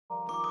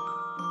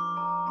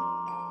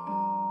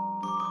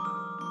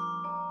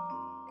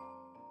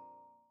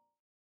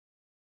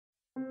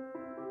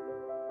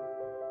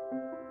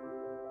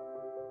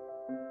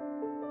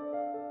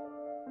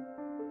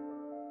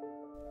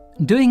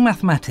Doing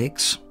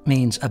mathematics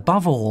means,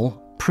 above all,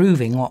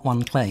 proving what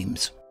one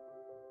claims.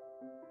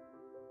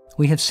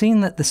 We have seen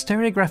that the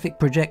stereographic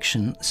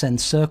projection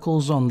sends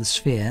circles on the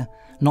sphere,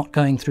 not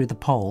going through the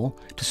pole,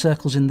 to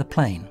circles in the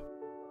plane.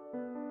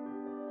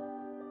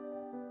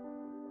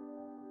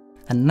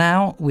 And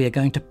now we are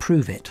going to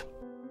prove it.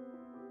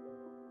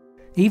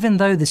 Even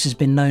though this has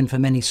been known for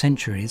many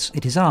centuries,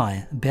 it is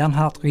I,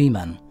 Bernhard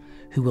Riemann,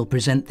 who will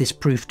present this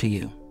proof to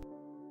you.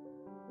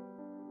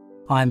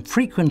 I am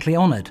frequently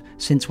honoured,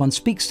 since one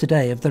speaks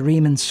today of the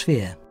Riemann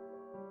sphere.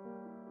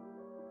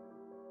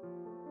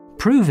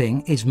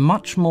 Proving is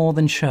much more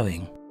than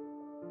showing.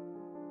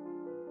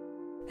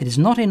 It is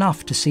not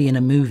enough to see in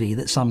a movie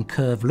that some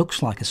curve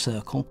looks like a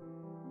circle,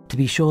 to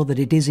be sure that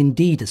it is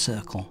indeed a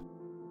circle.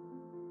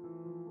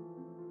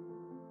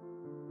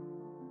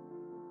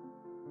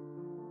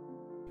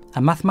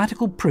 A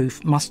mathematical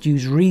proof must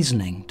use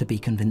reasoning to be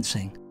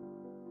convincing,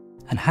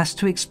 and has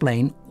to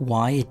explain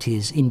why it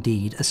is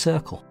indeed a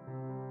circle.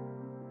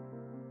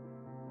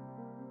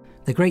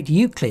 The great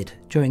Euclid,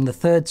 during the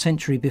 3rd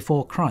century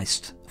before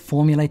Christ,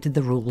 formulated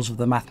the rules of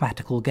the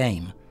mathematical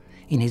game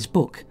in his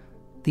book,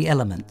 The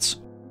Elements.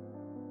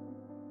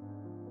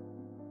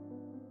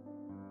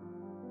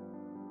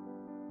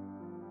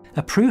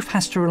 A proof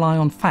has to rely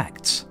on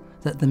facts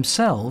that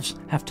themselves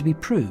have to be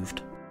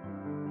proved.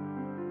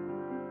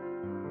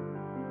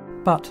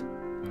 But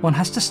one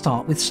has to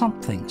start with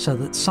something, so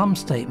that some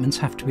statements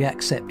have to be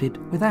accepted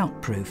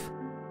without proof.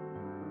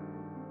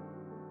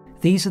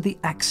 These are the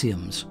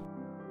axioms.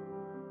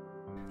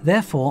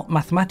 Therefore,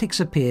 mathematics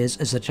appears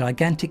as a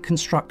gigantic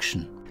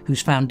construction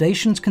whose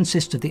foundations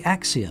consist of the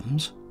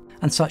axioms,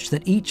 and such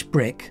that each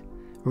brick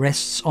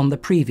rests on the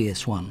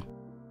previous one.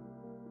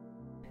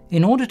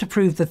 In order to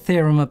prove the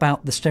theorem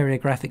about the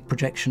stereographic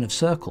projection of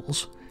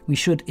circles, we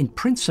should, in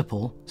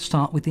principle,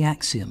 start with the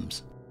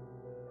axioms.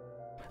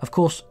 Of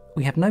course,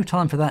 we have no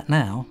time for that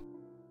now.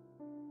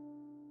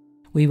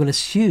 We will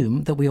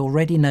assume that we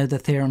already know the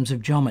theorems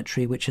of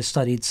geometry which are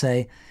studied,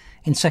 say,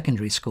 in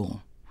secondary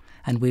school,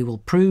 and we will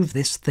prove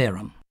this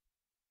theorem.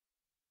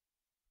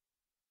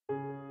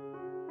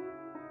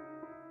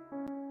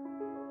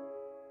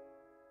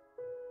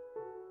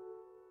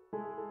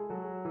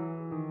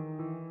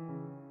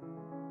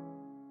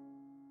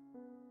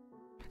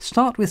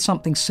 Start with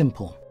something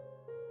simple: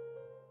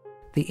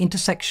 the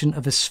intersection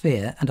of a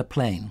sphere and a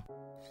plane.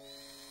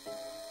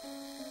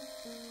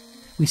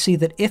 We see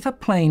that if a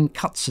plane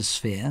cuts a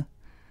sphere,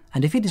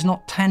 and if it is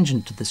not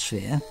tangent to the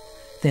sphere,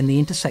 then the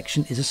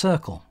intersection is a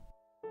circle.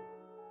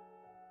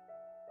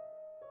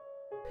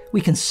 We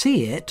can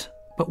see it,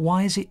 but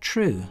why is it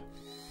true?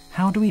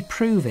 How do we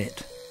prove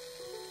it?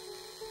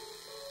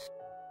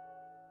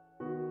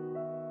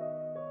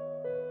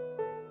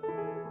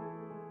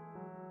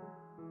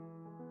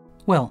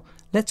 Well,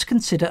 let's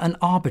consider an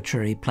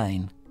arbitrary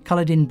plane,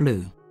 coloured in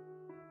blue.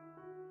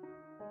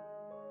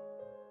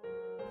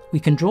 We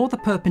can draw the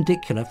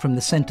perpendicular from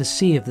the centre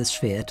C of the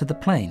sphere to the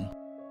plane.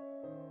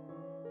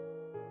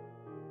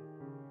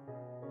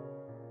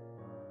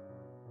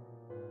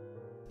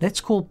 Let's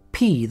call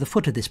P the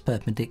foot of this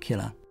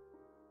perpendicular.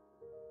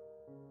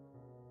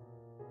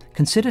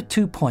 Consider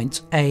 2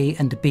 points A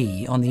and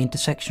B on the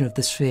intersection of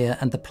the sphere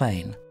and the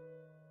plane.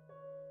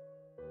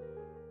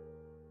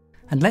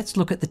 And let's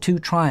look at the 2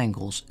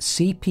 triangles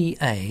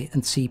CPA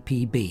and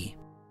CPB.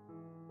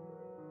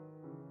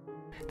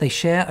 They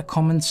share a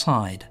common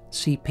side,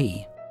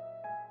 CP.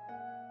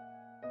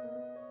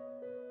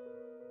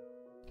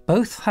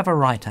 Both have a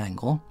right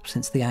angle,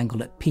 since the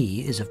angle at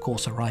P is of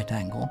course a right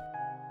angle,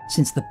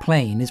 since the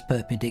plane is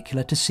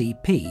perpendicular to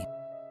CP.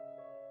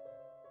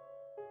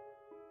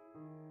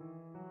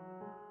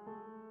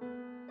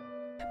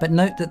 But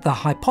note that the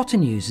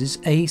hypotenuses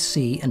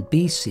AC and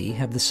BC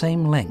have the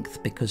same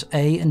length because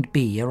A and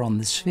B are on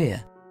the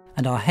sphere,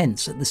 and are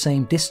hence at the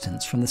same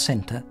distance from the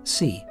centre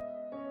C.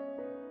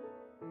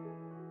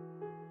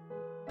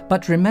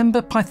 But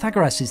remember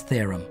Pythagoras'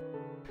 theorem.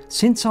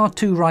 Since our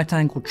 2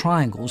 right-angled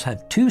triangles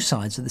have 2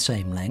 sides of the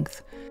same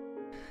length,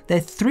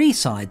 their 3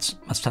 sides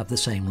must have the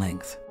same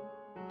length.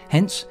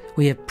 Hence,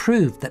 we have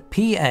proved that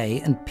PA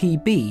and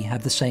PB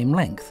have the same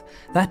length.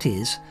 That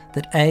is,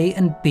 that A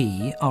and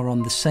B are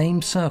on the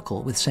same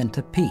circle with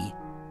centre P,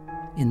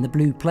 in the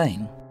blue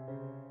plane.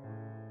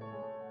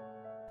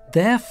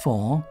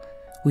 Therefore,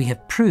 we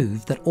have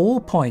proved that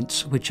all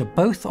points which are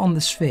both on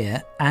the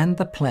sphere and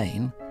the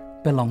plane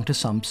belong to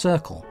some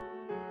circle.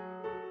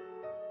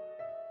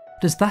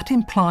 Does that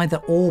imply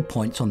that all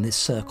points on this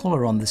circle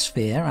are on the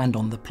sphere and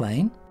on the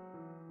plane?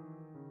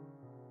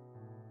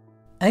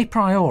 A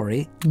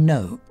priori,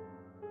 no.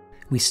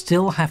 We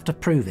still have to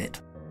prove it.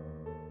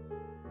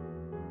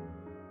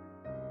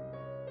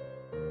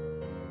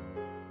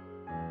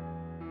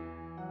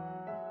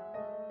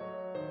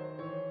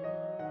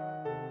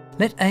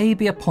 Let A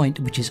be a point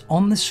which is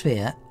on the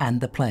sphere and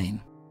the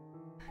plane.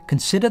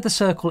 Consider the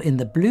circle in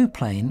the blue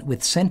plane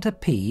with centre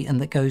P and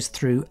that goes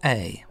through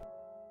A.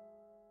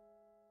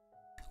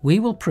 We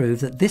will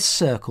prove that this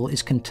circle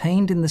is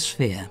contained in the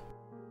sphere.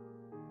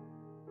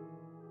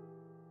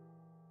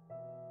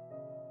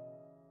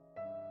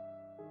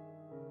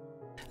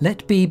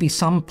 Let B be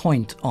some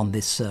point on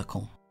this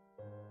circle.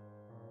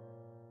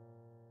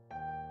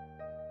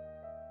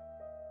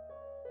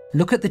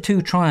 Look at the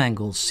two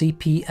triangles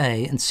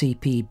CPA and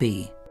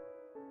CPB.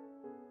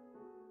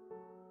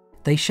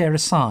 They share a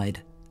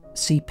side,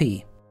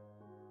 CP.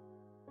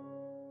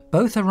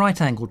 Both are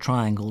right-angled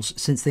triangles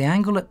since the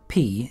angle at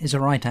P is a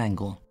right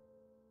angle.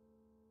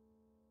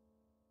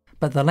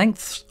 But the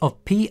lengths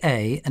of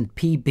PA and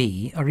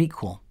PB are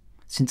equal,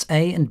 since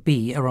A and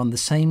B are on the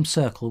same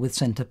circle with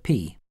centre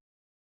P.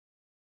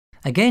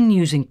 Again,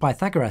 using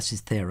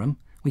Pythagoras' theorem,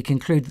 we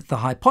conclude that the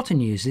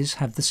hypotenuses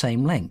have the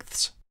same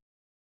lengths.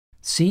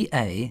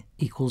 CA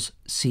equals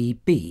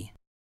CB.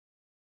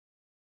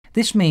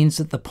 This means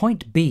that the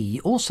point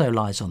B also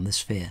lies on the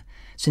sphere,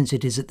 since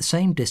it is at the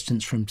same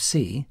distance from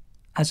C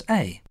as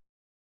A.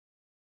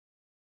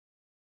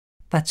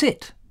 That's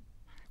it.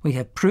 We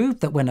have proved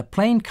that when a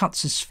plane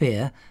cuts a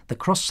sphere, the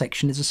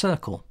cross-section is a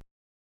circle.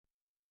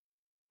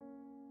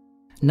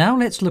 Now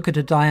let's look at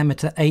a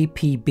diameter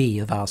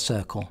APB of our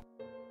circle.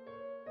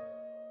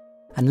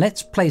 And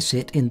let's place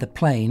it in the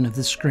plane of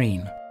the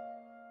screen.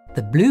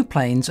 The blue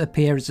planes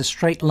appear as a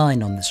straight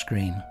line on the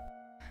screen,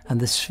 and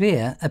the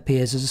sphere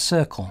appears as a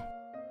circle.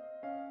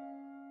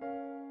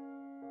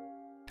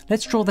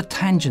 Let's draw the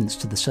tangents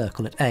to the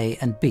circle at A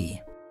and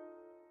B.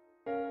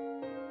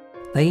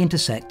 They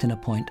intersect in a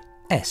point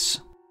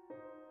S.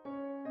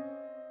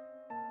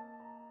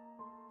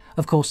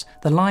 Of course,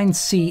 the line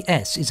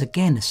CS is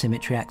again a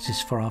symmetry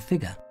axis for our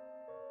figure.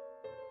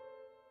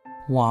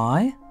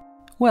 Why?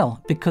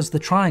 Well, because the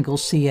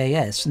triangles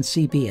CAS and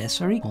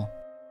CBS are equal.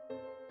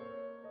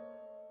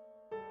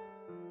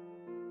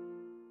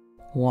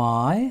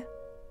 Why?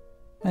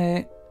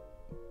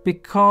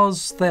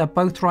 Because they are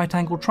both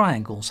right-angled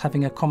triangles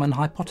having a common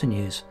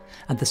hypotenuse,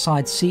 and the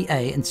sides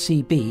CA and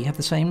CB have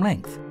the same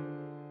length.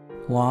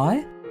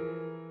 Why?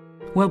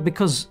 Well,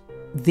 because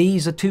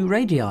these are two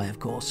radii, of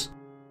course.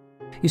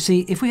 You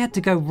see, if we had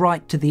to go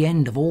right to the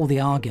end of all the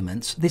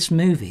arguments, this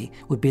movie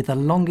would be the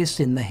longest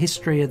in the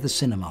history of the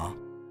cinema.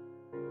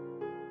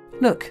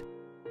 Look,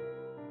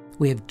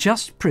 we have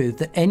just proved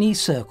that any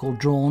circle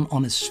drawn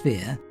on a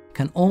sphere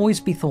can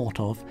always be thought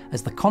of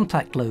as the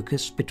contact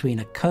locus between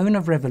a cone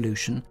of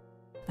revolution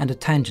and a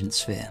tangent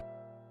sphere.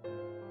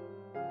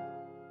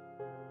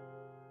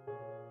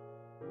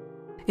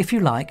 If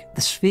you like,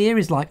 the sphere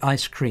is like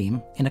ice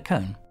cream in a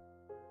cone.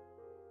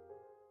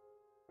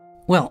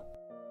 Well,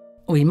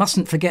 we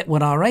mustn't forget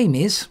what our aim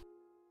is: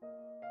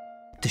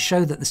 to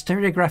show that the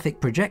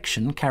stereographic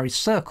projection carries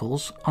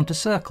circles onto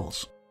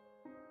circles.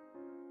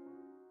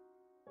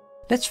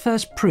 Let's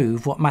first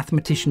prove what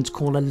mathematicians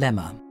call a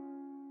lemma.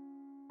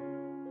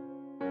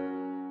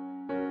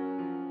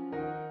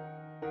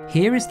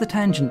 Here is the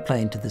tangent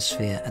plane to the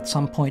sphere at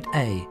some point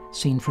A,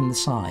 seen from the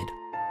side.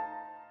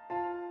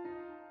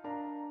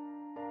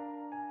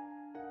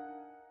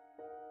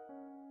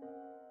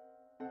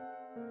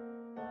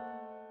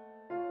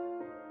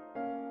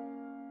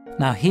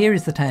 Now here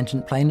is the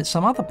tangent plane at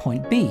some other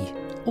point B,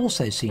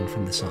 also seen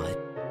from the side.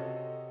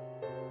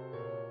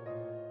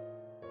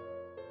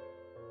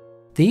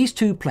 These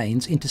two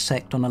planes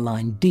intersect on a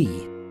line D,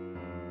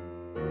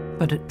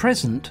 but at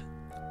present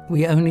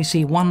we only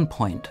see one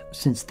point,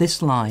 since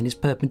this line is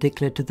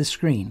perpendicular to the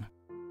screen.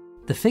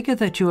 The figure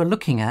that you are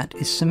looking at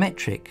is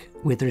symmetric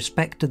with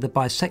respect to the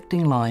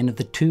bisecting line of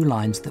the two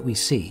lines that we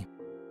see.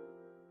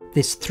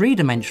 This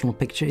three-dimensional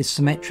picture is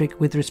symmetric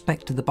with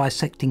respect to the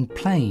bisecting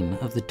plane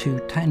of the two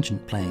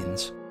tangent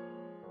planes.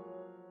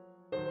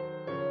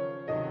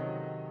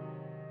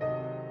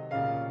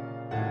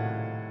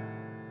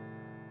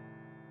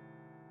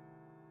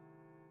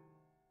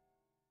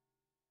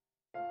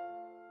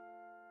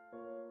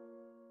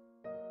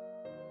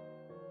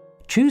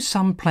 Choose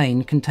some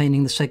plane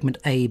containing the segment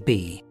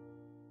AB.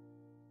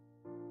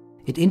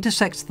 It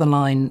intersects the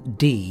line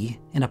D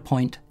in a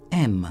point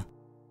M,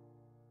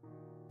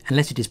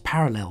 unless it is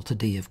parallel to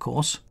D, of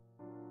course.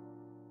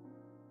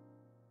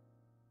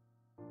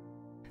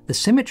 The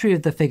symmetry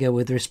of the figure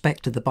with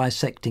respect to the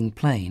bisecting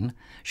plane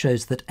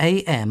shows that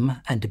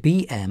AM and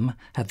BM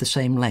have the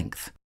same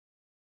length.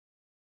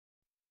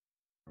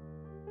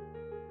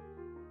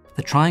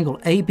 The triangle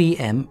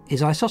ABM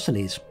is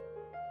isosceles.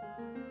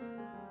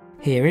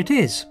 Here it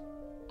is.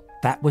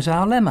 That was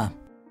our lemma.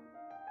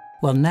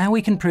 Well, now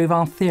we can prove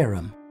our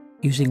theorem,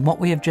 using what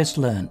we have just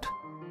learnt.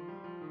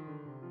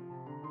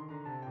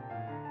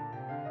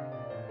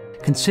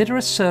 Consider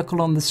a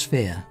circle on the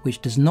sphere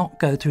which does not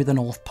go through the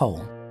North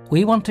Pole.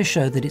 We want to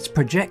show that its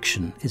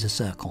projection is a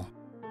circle.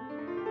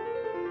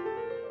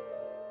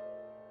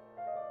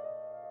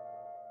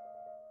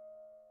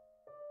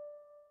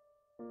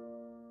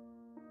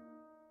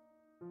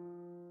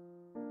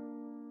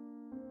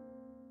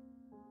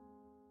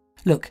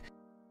 Look,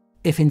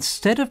 if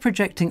instead of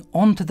projecting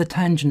onto the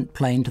tangent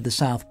plane to the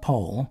South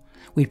Pole,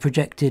 we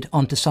projected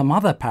onto some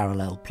other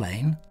parallel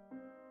plane,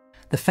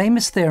 the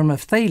famous theorem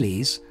of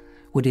Thales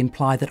would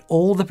imply that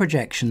all the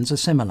projections are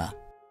similar.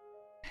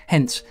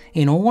 Hence,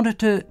 in order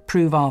to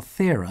prove our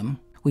theorem,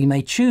 we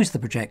may choose the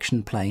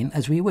projection plane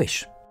as we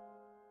wish.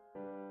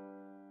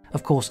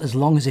 of course as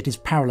long as it is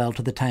parallel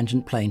to the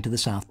tangent plane to the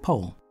South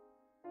Pole.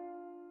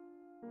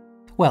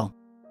 Well,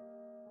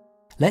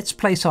 let's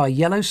place our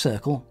yellow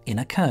circle in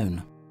a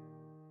cone.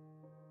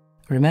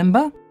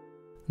 Remember?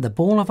 The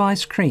ball of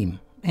ice cream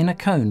in a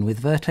cone with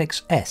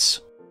vertex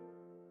S.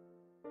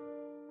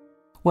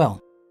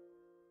 Well,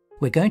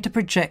 we're going to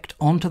project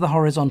onto the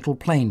horizontal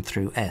plane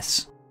through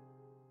S.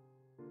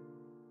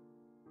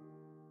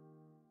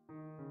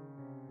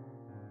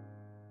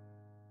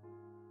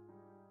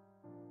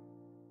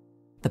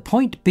 The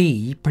point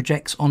B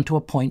projects onto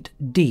a point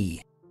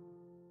D.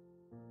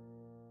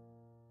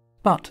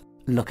 But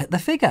look at the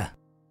figure.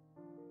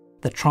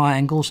 The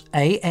triangles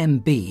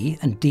AMB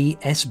and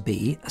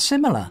DSB are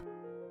similar.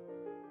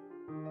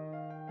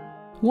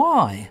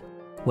 Why?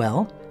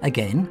 Well,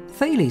 again,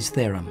 Thales'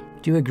 theorem.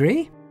 Do you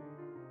agree?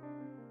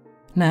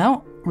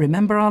 Now,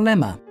 remember our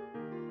lemma.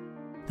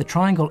 The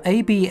triangle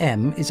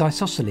ABM is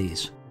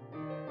isosceles.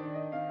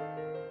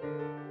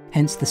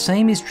 Hence the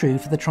same is true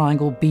for the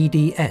triangle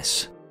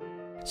BDS,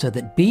 so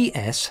that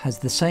BS has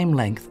the same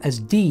length as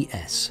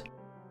DS.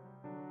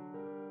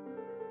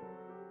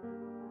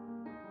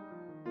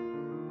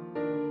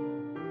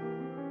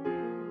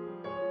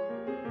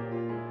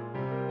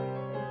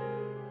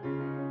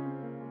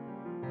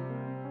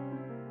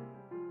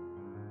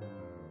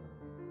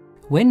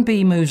 When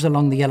B moves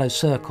along the yellow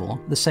circle,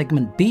 the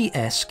segment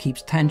BS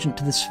keeps tangent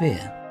to the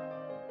sphere.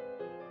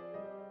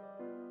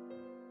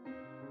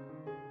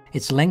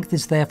 Its length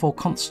is therefore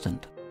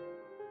constant.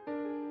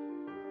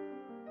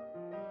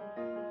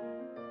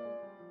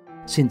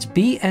 Since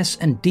BS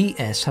and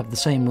DS have the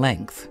same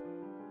length,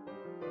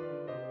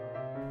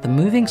 the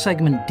moving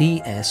segment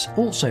DS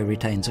also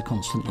retains a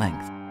constant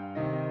length.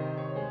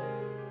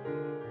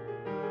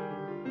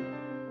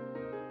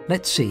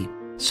 Let's see.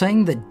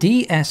 Saying that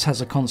DS has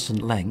a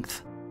constant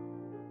length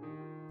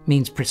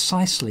means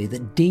precisely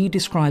that D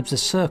describes a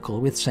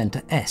circle with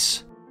centre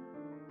S,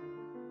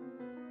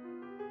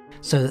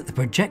 so that the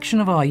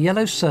projection of our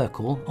yellow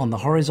circle on the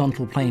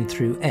horizontal plane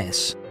through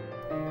S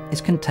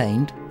is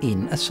contained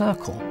in a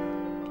circle.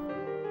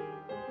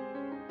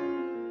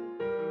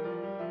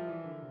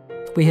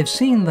 We have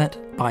seen that,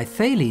 by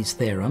Thales'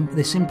 theorem,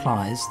 this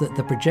implies that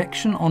the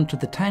projection onto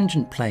the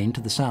tangent plane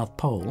to the South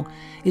Pole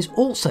is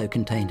also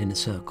contained in a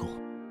circle.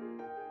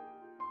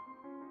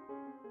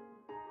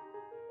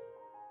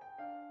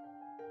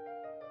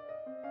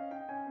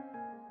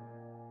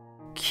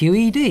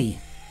 QED,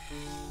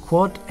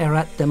 quod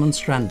erat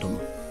demonstrandum.